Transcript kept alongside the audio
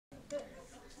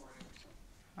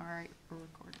All right, we're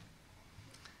recording.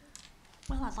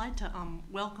 Well, I'd like to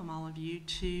welcome all of you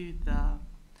to the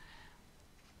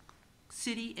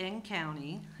City and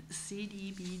County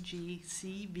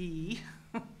CDBG-CV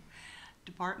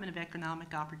Department of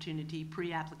Economic Opportunity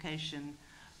pre-application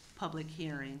public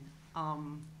hearing.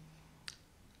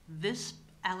 This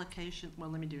allocation,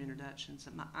 well, let me do introductions.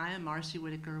 I am Marcy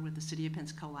Whitaker with the City of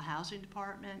Pensacola Housing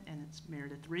Department, and it's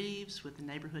Meredith Reeves with the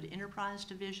Neighborhood Enterprise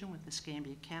Division with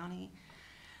Escambia County.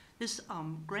 This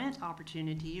grant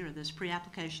opportunity, or this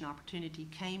pre-application opportunity,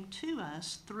 came to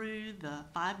us through the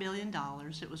 $5 billion.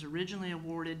 It was originally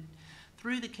awarded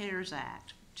through the CARES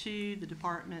Act to the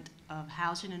Department of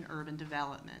Housing and Urban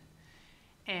Development.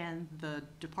 And the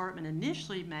department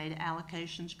initially made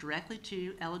allocations directly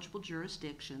to eligible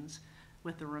jurisdictions,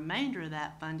 with the remainder of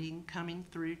that funding coming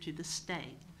through to the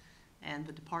state. And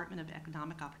the Department of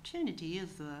Economic Opportunity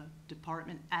is the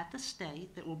department at the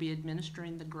state that will be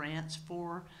administering the grants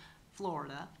for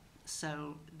Florida.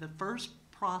 So the first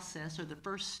process, or the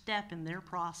first step in their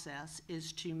process,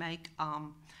 is to make a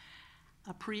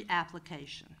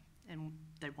pre-application. And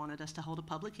they wanted us to hold a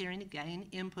public hearing to gain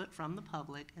input from the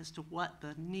public as to what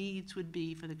the needs would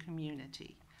be for the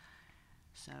community.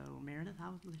 So Meredith, I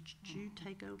would let you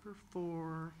take over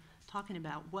for talking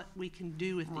about what we can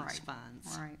do with these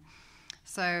funds. Right.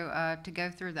 So to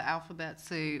go through the alphabet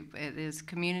soup, it is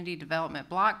Community Development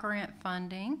Block Grant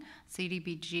Funding,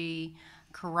 CDBG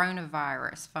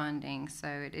Coronavirus Funding. So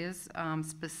it is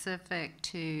specific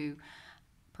to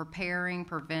preparing,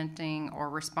 preventing, or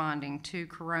responding to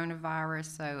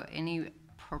coronavirus. So any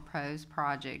proposed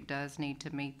project does need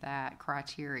to meet that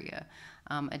criteria.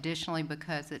 Additionally,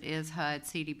 because it is HUD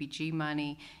CDBG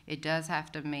money, it does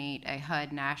have to meet a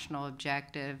HUD national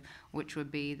objective, which would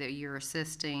be that you're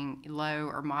assisting low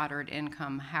or moderate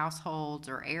income households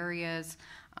or areas,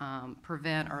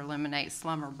 prevent or eliminate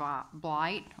slum or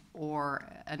blight, or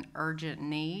an urgent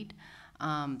need.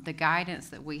 The guidance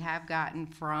that we have gotten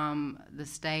from the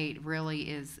state really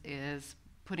is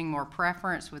putting more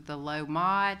preference with the low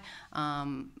mod,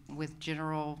 with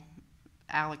general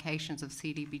allocations of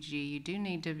CDBG. You do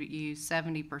need to use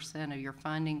 70% of your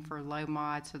funding for low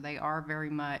mod, so they are very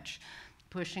much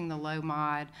pushing the low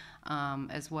mod,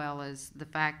 as well as the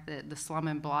fact that the slum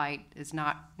and blight is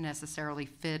not necessarily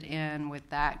fit in with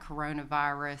that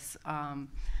coronavirus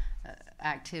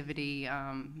activity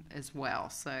as well.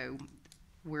 So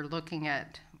we're looking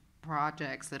at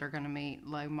projects that are going to meet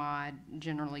low mod,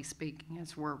 generally speaking,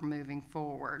 as we're moving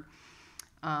forward.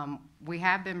 We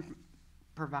have been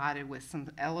provided with some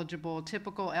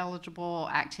typical eligible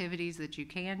activities that you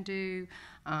can do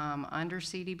under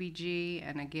CDBG,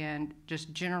 and again,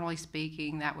 just generally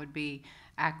speaking, that would be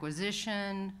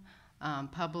acquisition,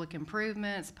 public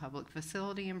improvements, public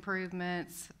facility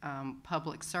improvements,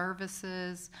 public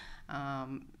services,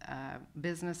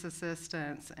 business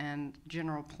assistance, and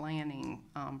general planning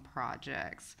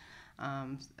projects.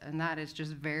 And that is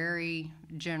just very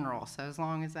general. So as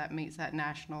long as that meets that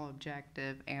national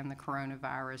objective and the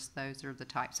coronavirus, those are the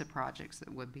types of projects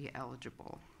that would be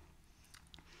eligible.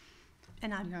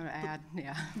 And I'm going to add,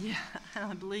 yeah. Yeah,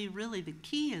 I believe really the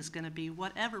key is going to be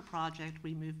whatever project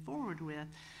we move forward with,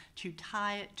 to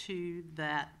tie it to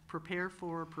that prepare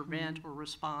for, prevent, or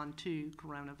respond to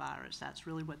coronavirus. That's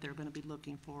really what they're going to be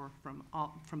looking for from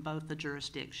both the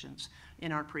jurisdictions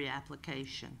in our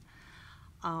pre-application.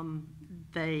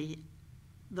 The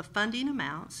funding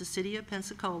amounts, the City of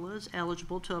Pensacola is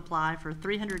eligible to apply for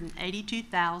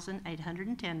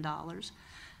 $382,810.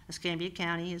 Escambia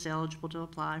County is eligible to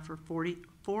apply for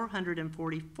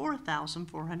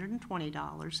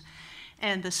 $444,420.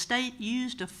 And the state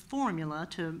used a formula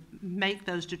to make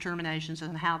those determinations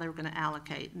on how they were going to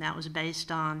allocate, and that was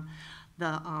based on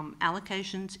the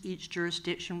allocations each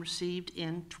jurisdiction received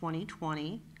in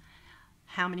 2020,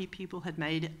 how many people had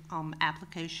made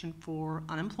application for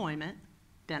unemployment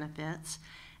benefits,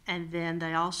 and then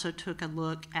they also took a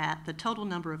look at the total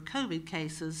number of COVID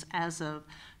cases as of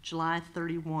July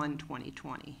 31,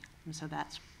 2020. And so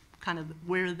that's kind of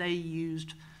where they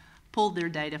pulled their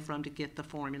data from to get the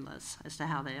formulas as to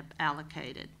how they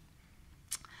allocated.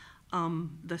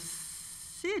 The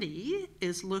city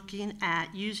is looking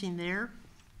at using their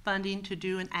funding to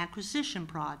do an acquisition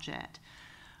project.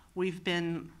 We've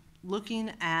been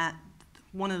looking at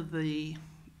one of the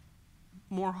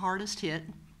more hardest hit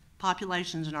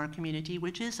populations in our community,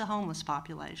 which is the homeless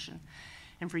population.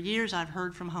 And for years I've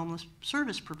heard from homeless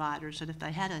service providers that if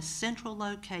they had a central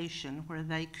location where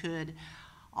they could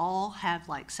all have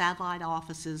like satellite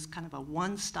offices, kind of a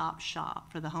one-stop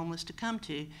shop for the homeless to come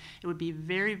to, it would be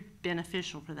very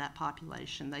beneficial for that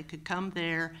population. They could come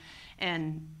there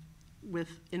and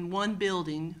in one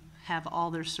building have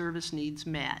all their service needs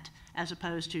met, as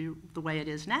opposed to the way it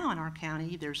is now in our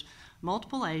county. There's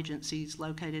multiple agencies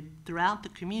located throughout the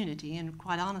community, and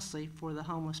quite honestly, for the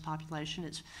homeless population,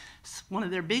 it's one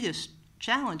of their biggest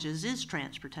challenges is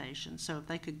transportation. So if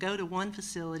they could go to one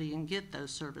facility and get those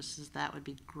services, that would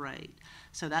be great.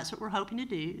 So that's what we're hoping to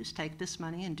do, is take this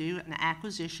money and do an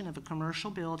acquisition of a commercial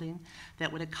building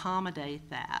that would accommodate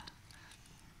that.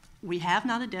 We have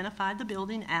not identified the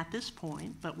building at this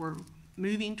point, but we're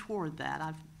moving toward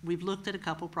that. We've looked at a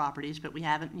couple properties, but we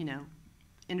haven't,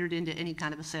 entered into any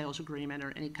kind of a sales agreement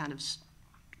or any kind of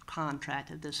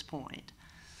contract at this point.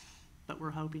 But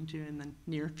we're hoping to in the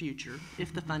near future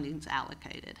if the funding's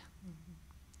allocated.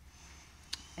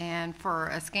 And for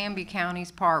Escambia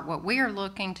County's part, what we are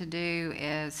looking to do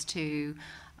is to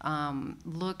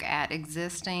look at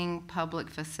existing public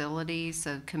facilities,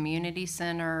 so community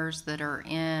centers that are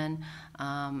in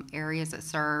areas that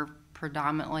serve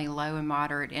predominantly low and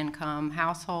moderate income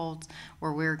households,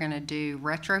 where we're going to do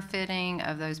retrofitting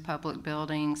of those public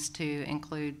buildings to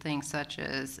include things such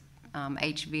as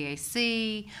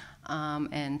HVAC,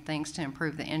 and things to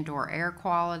improve the indoor air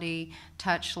quality,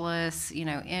 touchless,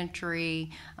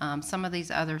 entry, some of these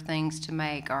other things to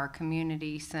make our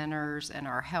community centers and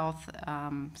our health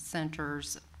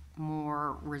centers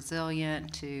more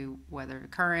resilient to whether the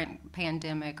current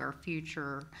pandemic or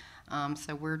future.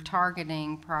 So we're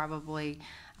targeting probably,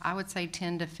 I would say,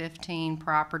 10 to 15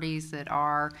 properties that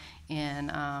are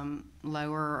in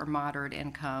lower or moderate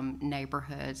income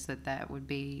neighborhoods that would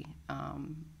be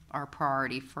our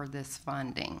priority for this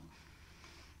funding.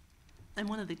 And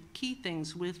one of the key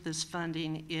things with this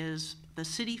funding is the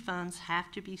city funds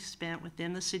have to be spent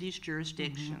within the city's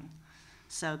jurisdiction,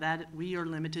 so that we are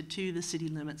limited to the city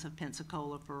limits of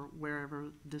Pensacola for wherever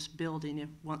this building,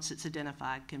 once it's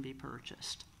identified, can be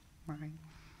purchased. Right.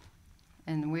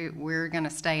 And we're going to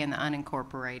stay in the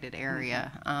unincorporated area.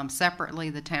 Separately,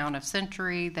 the town of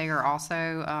Century, they are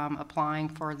also applying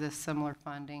for this similar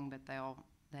funding, but they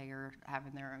are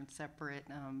having their own separate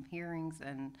hearings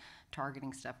and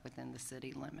targeting stuff within the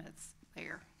city limits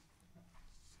there.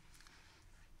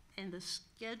 And the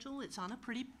schedule, it's on a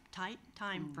pretty tight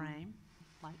time frame,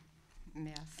 like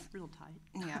yes, real tight.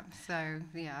 Yeah, so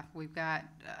yeah, we've got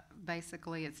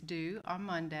basically it's due on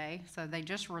Monday. So they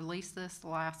just released this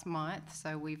last month.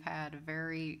 So we've had a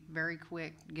very, very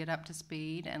quick get up to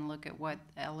speed and look at what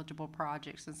eligible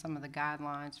projects and some of the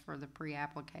guidelines for the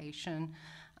pre-application.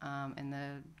 And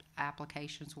the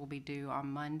applications will be due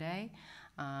on Monday,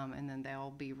 and then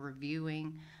they'll be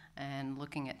reviewing and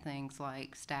looking at things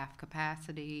like staff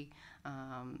capacity.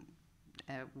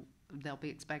 They'll be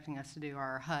expecting us to do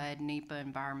our HUD, NEPA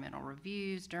environmental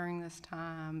reviews during this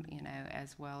time,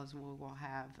 as well as we will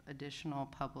have additional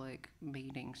public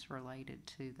meetings related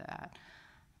to that.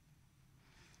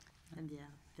 And yeah,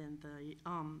 then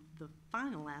the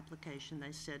final application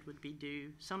they said would be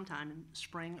due sometime in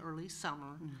spring, early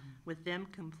summer, with them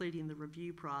completing the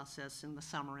review process in the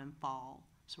summer and fall.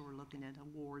 So we're looking at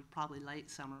award probably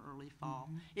late summer, early fall,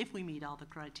 if we meet all the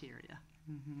criteria.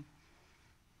 And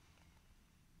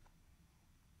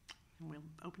we'll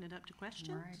open it up to questions.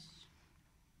 Right.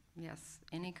 Yes.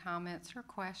 Any comments or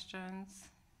questions?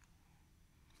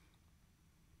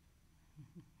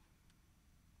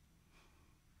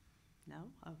 No?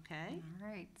 Okay. All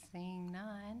right, seeing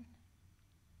none.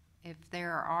 If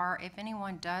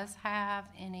anyone does have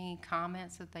any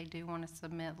comments that they do want to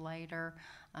submit later,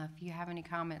 if you have any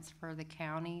comments for the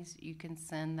counties, you can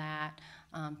send that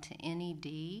to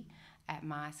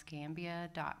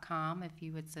ned@myscambia.com. If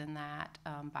you would send that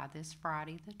by this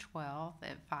Friday the 12th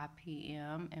at 5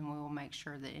 p.m. and we will make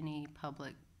sure that any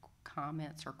public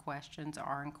comments or questions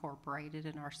are incorporated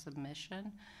in our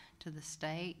submission to the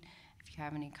state. If you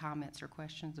have any comments or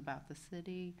questions about the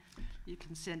city, you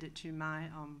can send it to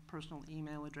my personal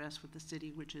email address with the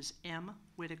city, which is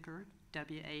mwhitaker,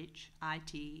 WHITAKER,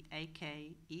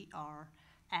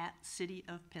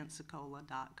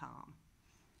 @cityofpensacola.com.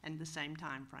 And the same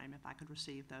time frame, if I could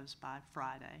receive those by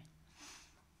Friday.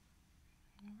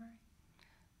 All right.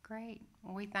 Great.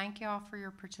 Well, we thank you all for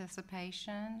your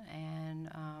participation,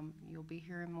 and you'll be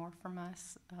hearing more from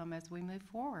us as we move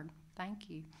forward.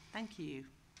 Thank you. Thank you.